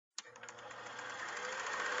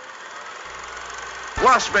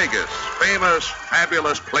Las Vegas, famous,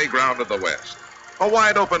 fabulous playground of the West. A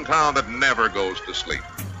wide-open town that never goes to sleep.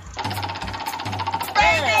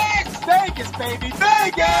 Vegas! Vegas, baby!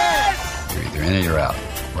 Vegas! You're either in or you're out.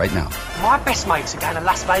 Right now. My best mates are going to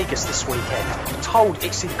Las Vegas this weekend. I'm told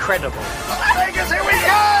it's incredible. Vegas, here we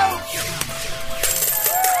go!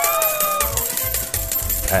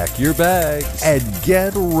 Pack your bags and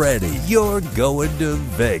get ready. You're going to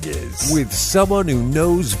Vegas with someone who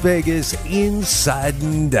knows Vegas inside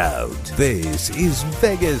and out. This is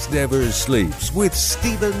Vegas Never Sleeps with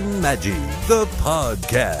Stephen Maggi, the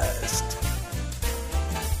podcast.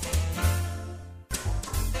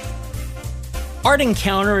 Art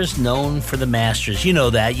Encounter is known for the masters. You know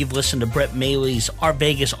that. You've listened to Brett Mayley's Art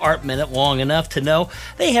Vegas Art Minute long enough to know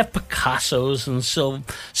they have Picassos and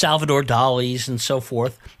Salvador Dali's and so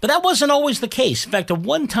forth. But that wasn't always the case. In fact, at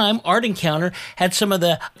one time, Art Encounter had some of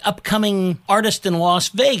the upcoming artists in Las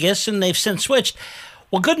Vegas, and they've since switched.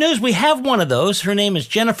 Well, good news, we have one of those. Her name is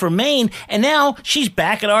Jennifer Main, and now she's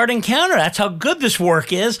back at Art Encounter. That's how good this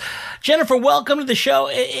work is. Jennifer, welcome to the show.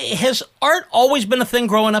 Has art always been a thing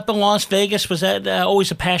growing up in Las Vegas? Was that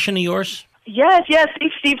always a passion of yours? Yes.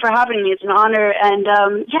 Thanks, Steve, for having me. It's an honor. And,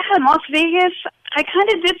 in Las Vegas, I kind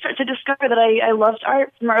of did start to discover that I loved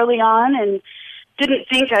art from early on and didn't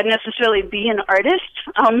think I'd necessarily be an artist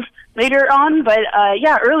later on. But,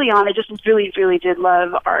 early on, I just really, really did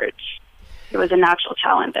love art. It was a natural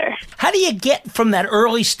talent there. How do you get from that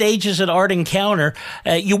early stages at Art Encounter?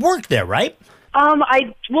 You worked there, right? What I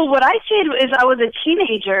did is I was a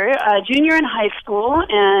teenager, junior in high school,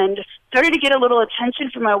 and started to get a little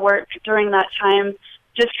attention for my work during that time,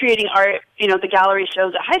 just creating art, the gallery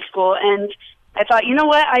shows at high school. And I thought, you know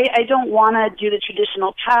what, I don't want to do the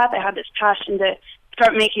traditional path. I had this passion to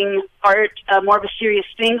start making art more of a serious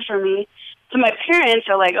thing for me. So my parents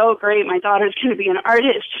are like, oh, great, my daughter's going to be an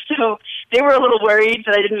artist. So they were a little worried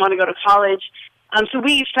that I didn't want to go to college. So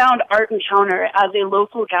we found Art Encounter as a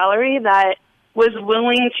local gallery that was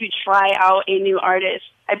willing to try out a new artist.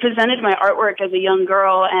 I presented my artwork as a young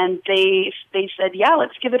girl, and they said, yeah,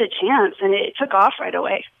 let's give it a chance. And it took off right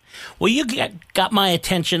away. Well, you got my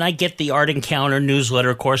attention. I get the Art Encounter newsletter,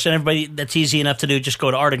 of course, and everybody, that's easy enough to do. Just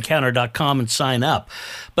go to artencounter.com and sign up.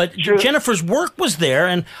 But True. Jennifer's work was there,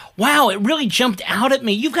 and wow, it really jumped out at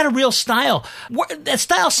me. You've got a real style. That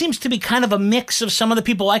style seems to be kind of a mix of some of the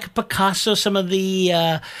people like Picasso, some of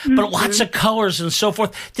the, but lots of colors and so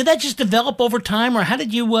forth. Did that just develop over time, or how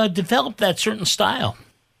did you develop that certain style?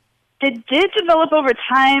 It did develop over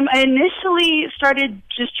time. I initially started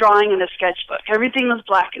just drawing in a sketchbook. Everything was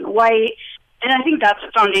black and white, and I think that's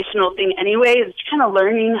a foundational thing anyway, is kind of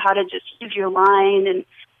learning how to just use your line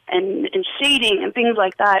and shading and things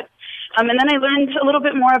like that. And then I learned a little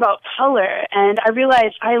bit more about color, and I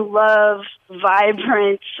realized I love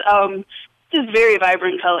vibrant, just very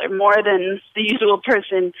vibrant color, more than the usual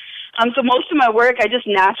person. So most of my work, I just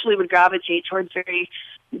naturally would gravitate towards very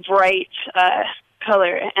bright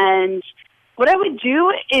color. And what I would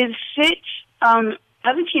do is sit as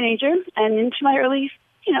a teenager and into my early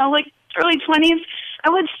 20s, I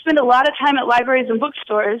would spend a lot of time at libraries and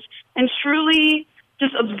bookstores and truly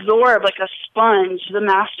just absorb like a sponge the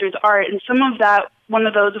master's art. And some of that, one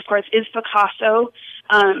of those, of course, is Picasso,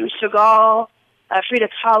 Chagall, Frida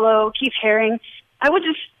Kahlo, Keith Haring. I would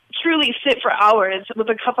just truly sit for hours with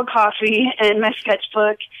a cup of coffee and my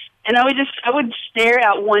sketchbook, and I would stare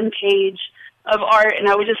at one page of art, and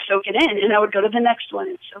I would just soak it in, and I would go to the next one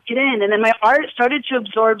and soak it in, and then my art started to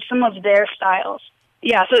absorb some of their styles.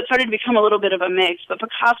 Yeah, so it started to become a little bit of a mix, but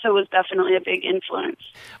Picasso was definitely a big influence.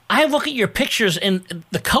 I look at your pictures, and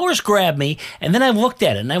the colors grab me, and then I looked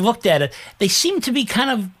at it. They seem to be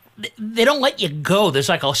kind of, they don't let you go. There's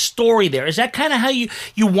like a story there. Is that kind of how you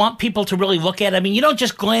want people to really look at it? I mean, you don't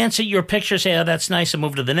just glance at your picture, say, oh, that's nice, and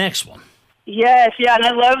move to the next one. Yes, and I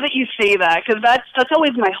love that you say that, because that's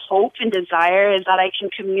always my hope and desire, is that I can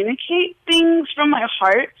communicate things from my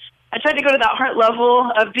heart. I try to go to that heart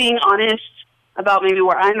level of being honest about maybe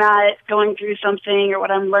where I'm at, going through something, or what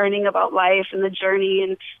I'm learning about life and the journey,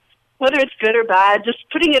 and whether it's good or bad, just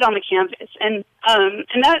putting it on the canvas. And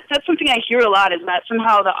that's something I hear a lot, is that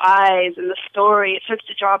somehow the eyes and the story, it starts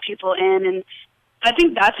to draw people in, and I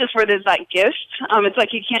think that's just where there's that gift. It's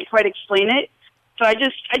like you can't quite explain it. So I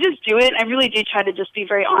just do it. I really do try to just be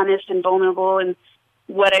very honest and vulnerable in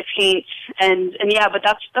what I paint, and but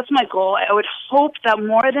that's my goal. I would hope that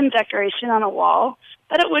more than decoration on a wall,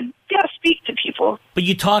 that it would speak to people. But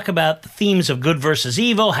you talk about the themes of good versus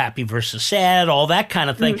evil, happy versus sad, all that kind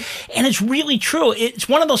of thing. And it's really true. It's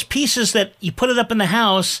one of those pieces that you put it up in the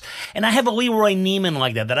house, and I have a Leroy Neiman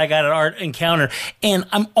like that I got at Art Encounter, and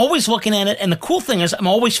I'm always looking at it, and the cool thing is I'm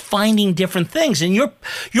always finding different things. And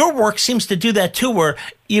your work seems to do that too, where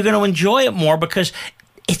you're going to enjoy it more because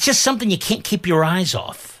it's just something you can't keep your eyes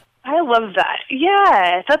off. I love that.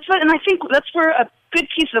 Yeah, and I think that's where a good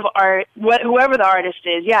piece of art, whoever the artist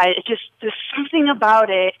is, there's something about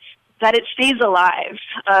it that it stays alive.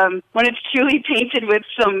 When it's truly painted with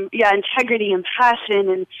some, integrity and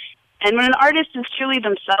passion, and when an artist is truly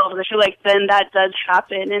themselves, I feel like then that does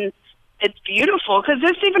happen, and it's beautiful, because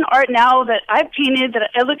there's even art now that I've painted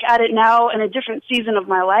that I look at it now in a different season of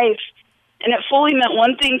my life, and it fully meant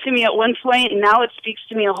one thing to me at one point, and now it speaks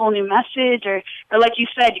to me a whole new message, or like you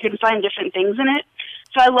said, you can find different things in it.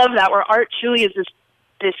 So I love that, where art truly is this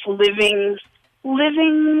living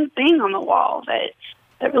thing on the wall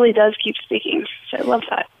that really does keep speaking. So I love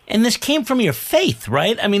that. And this came from your faith,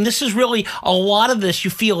 right? I mean, this is really, a lot of this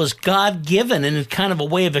you feel is God-given, and it's kind of a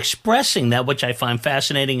way of expressing that, which I find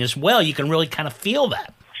fascinating as well. You can really kind of feel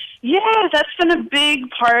that. Yeah, that's been a big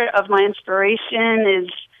part of my inspiration is,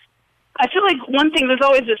 I feel like one thing, there's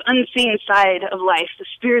always this unseen side of life, the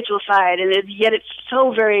spiritual side, and yet it's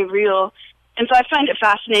so very real. And so I find it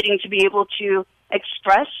fascinating to be able to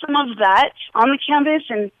express some of that on the canvas,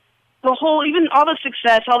 and even all the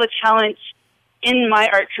success, all the talent in my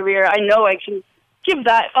art career, I know I can give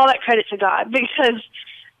all that credit to God, because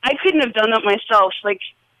I couldn't have done that myself. Like,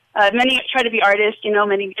 many try to be artists,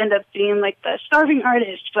 many end up being like the starving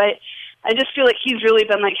artist, but I just feel like he's really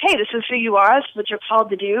been like, hey, this is who you are, this is what you're called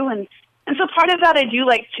to do, and so part of that I do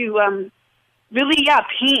like to really,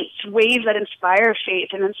 paint ways that inspire faith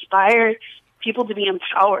and inspire people to be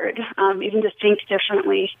empowered, even to think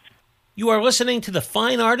differently. You are listening to the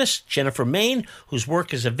fine artist, Jennifer Main, whose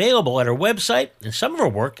work is available at her website, and some of her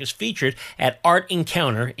work is featured at Art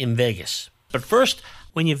Encounter in Vegas. But first,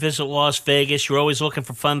 when you visit Las Vegas, you're always looking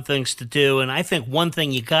for fun things to do, and I think one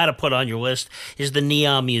thing you got to put on your list is the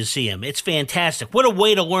Neon Museum. It's fantastic. What a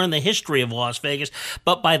way to learn the history of Las Vegas,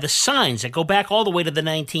 but by the signs that go back all the way to the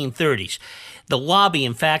 1930s. The lobby,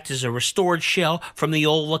 in fact, is a restored shell from the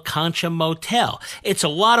old La Concha Motel. It's a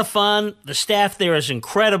lot of fun. The staff there is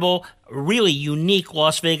incredible. A really unique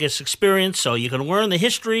Las Vegas experience, so you can learn the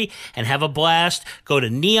history and have a blast. Go to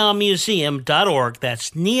neonmuseum.org.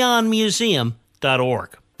 That's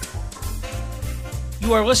neonmuseum.org.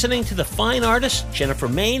 You are listening to the fine artist, Jennifer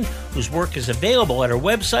Main, whose work is available at her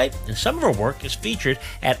website, and some of her work is featured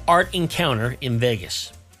at Art Encounter in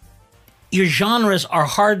Vegas. Your genres are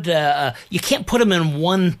hard to, you can't put them in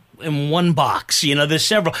one box, there's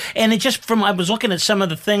several. And I was looking at some of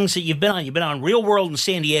the things that you've been on Real World in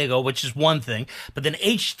San Diego, which is one thing, but then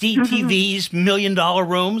HGTV's $1 Million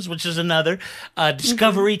Rooms, which is another,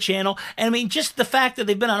 Discovery Channel. And I mean, just the fact that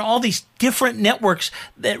they've been on all these different networks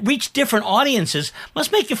that reach different audiences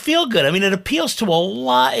must make you feel good. I mean, it appeals to a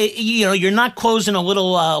lot, you're not closing a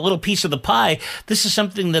little piece of the pie. This is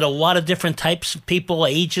something that a lot of different types of people,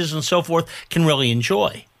 ages and so forth, can really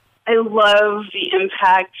enjoy. I love the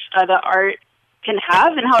impact that art can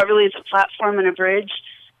have, and how it really is a platform and a bridge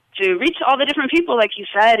to reach all the different people, like you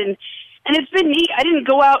said. And it's been neat. I didn't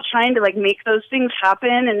go out trying to make those things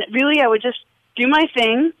happen, and really I would just do my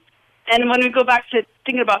thing. And when we go back to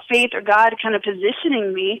thinking about faith or God kind of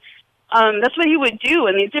positioning me, that's what he would do.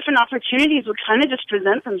 And these different opportunities would kind of just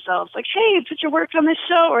present themselves, like, hey, put your work on this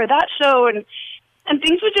show or that show, and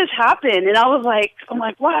things would just happen, and I'm like,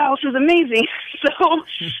 wow, this is amazing. So,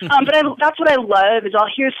 that's what I love, is I'll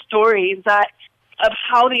hear stories of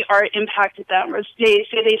how the art impacted them, or say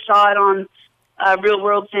they saw it on Real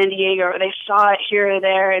World San Diego, or they saw it here or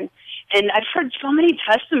there, and I've heard so many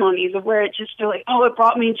testimonies of where they're like, oh, it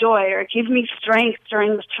brought me joy, or it gave me strength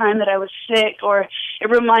during this time that I was sick, or it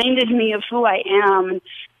reminded me of who I am. And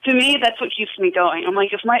to me, that's what keeps me going. I'm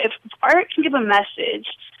like, if art can give a message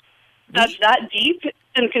that's that deep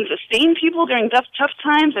and can sustain people during tough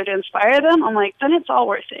times, or to inspire them, I'm like, then it's all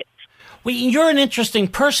worth it. Well, you're an interesting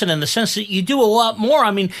person in the sense that you do a lot more.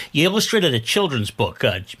 I mean, you illustrated a children's book.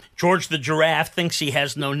 George the Giraffe Thinks He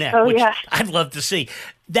Has No Neck, which I'd love to see.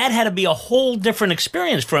 That had to be a whole different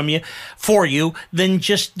experience for you than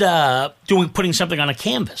just putting something on a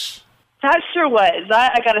canvas. That sure was.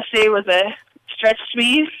 That, I got to say, stretched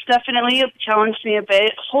me, definitely. It challenged me a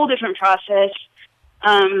bit. A whole different process.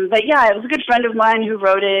 But yeah, it was a good friend of mine who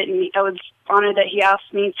wrote it, and I was honored that he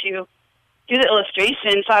asked me to do the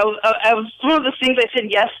illustration. So I was one of those things I said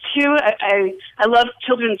yes to. I love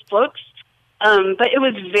children's books, but it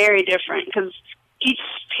was very different, because each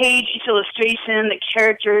page, each illustration, the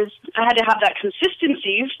characters. I had to have that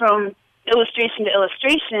consistency from illustration to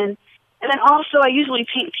illustration. And then also, I usually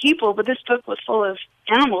paint people, but this book was full of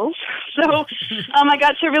animals. So I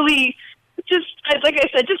got to really just, like I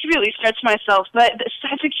said, just really stretch myself. But it's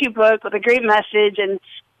such a cute book with a great message, and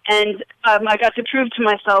I got to prove to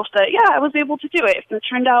myself that, I was able to do it. And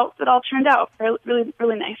it all turned out really,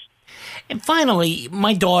 really nice. And finally,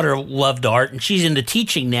 my daughter loved art, and she's into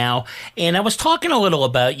teaching now. And I was talking a little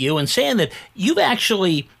about you and saying that you've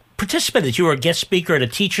actually participated. You were a guest speaker at a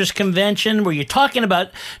teachers convention where you're talking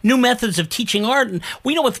about new methods of teaching art. And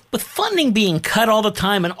we know with funding being cut all the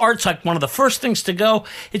time, and art's like one of the first things to go,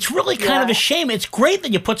 it's really kind of a shame. It's great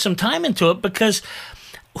that you put some time into it, because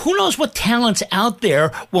who knows what talent's out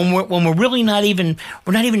there when we're really not even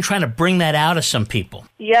trying to bring that out of some people.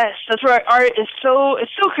 Yes, that's where art is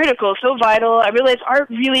it's so critical, so vital. I realize art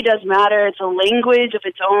really does matter. It's a language of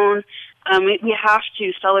its own. We have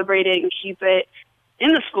to celebrate it and keep it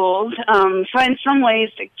in the schools. Find some ways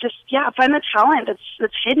to just find the talent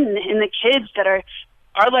that's hidden in the kids that are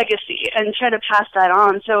our legacy, and try to pass that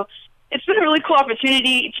on. So it's been a really cool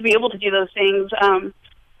opportunity to be able to do those things.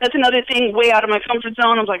 That's another thing way out of my comfort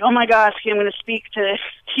zone. I was like, oh my gosh, I'm going to speak to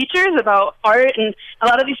teachers about art, and a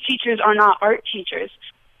lot of these teachers are not art teachers.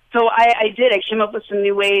 So I came up with some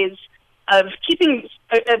new ways of keeping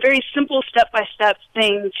a very simple step-by-step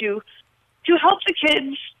thing to help the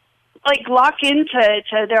kids lock into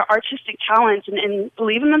their artistic talents and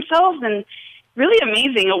believe in themselves. And really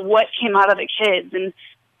amazing at what came out of the kids, and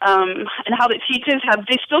how the teachers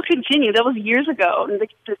they still continue. That was years ago, and the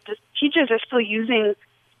teachers are still using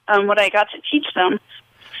what I got to teach them.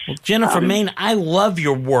 Well, Jennifer Main, I love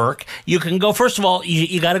your work. You can go, first of all,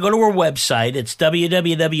 you got to go to her website. It's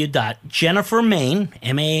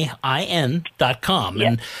www.jennifermain.com. Yes.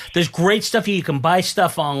 And there's great stuff. You can buy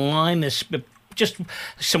stuff online. There's just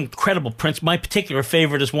some incredible prints. My particular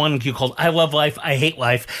favorite is one you called I Love Life, I Hate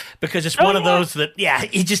Life, because it's one of those that,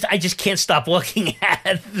 I just can't stop looking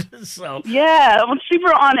at. So I'm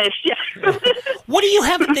super honest. Yeah. What do you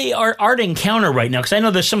have at the Art Encounter right now? Because I know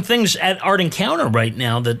there's some things at Art Encounter right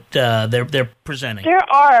now that they're presenting. There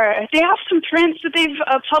are. They have some prints that they've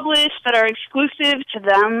published that are exclusive to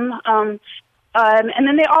them. And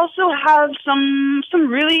then they also have some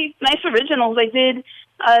really nice originals. I did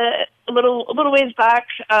a little ways back,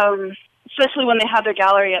 especially when they had their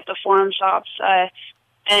gallery at the Forum Shops,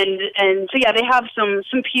 and so they have some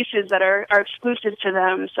pieces that are exclusive to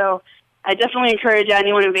them. So I definitely encourage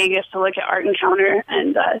anyone in Vegas to look at Art Encounter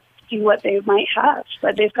and see what they might have.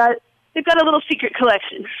 But they've got a little secret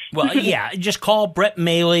collection. Well, just call Brett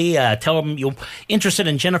Mailey. Tell them you're interested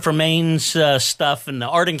in Jennifer Main's stuff and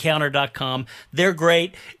artencounter.com. They're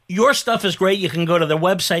great. Your stuff is great. You can go to their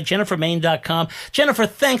website, jennifermain.com. Jennifer,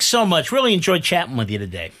 thanks so much. Really enjoyed chatting with you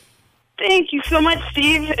today. Thank you so much,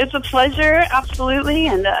 Steve. It's a pleasure. Absolutely.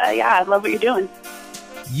 And I love what you're doing.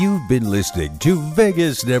 You've been listening to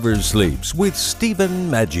Vegas Never Sleeps with Stephen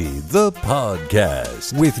Maggi, the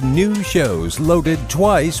podcast, with new shows loaded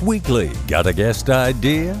twice weekly. Got a guest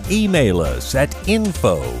idea? Email us at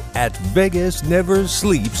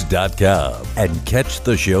info@vegasneversleeps.com and catch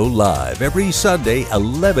the show live every Sunday,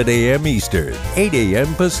 11 a.m. Eastern, 8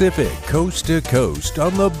 a.m. Pacific, coast to coast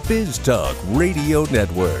on the Biz Talk Radio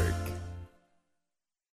Network.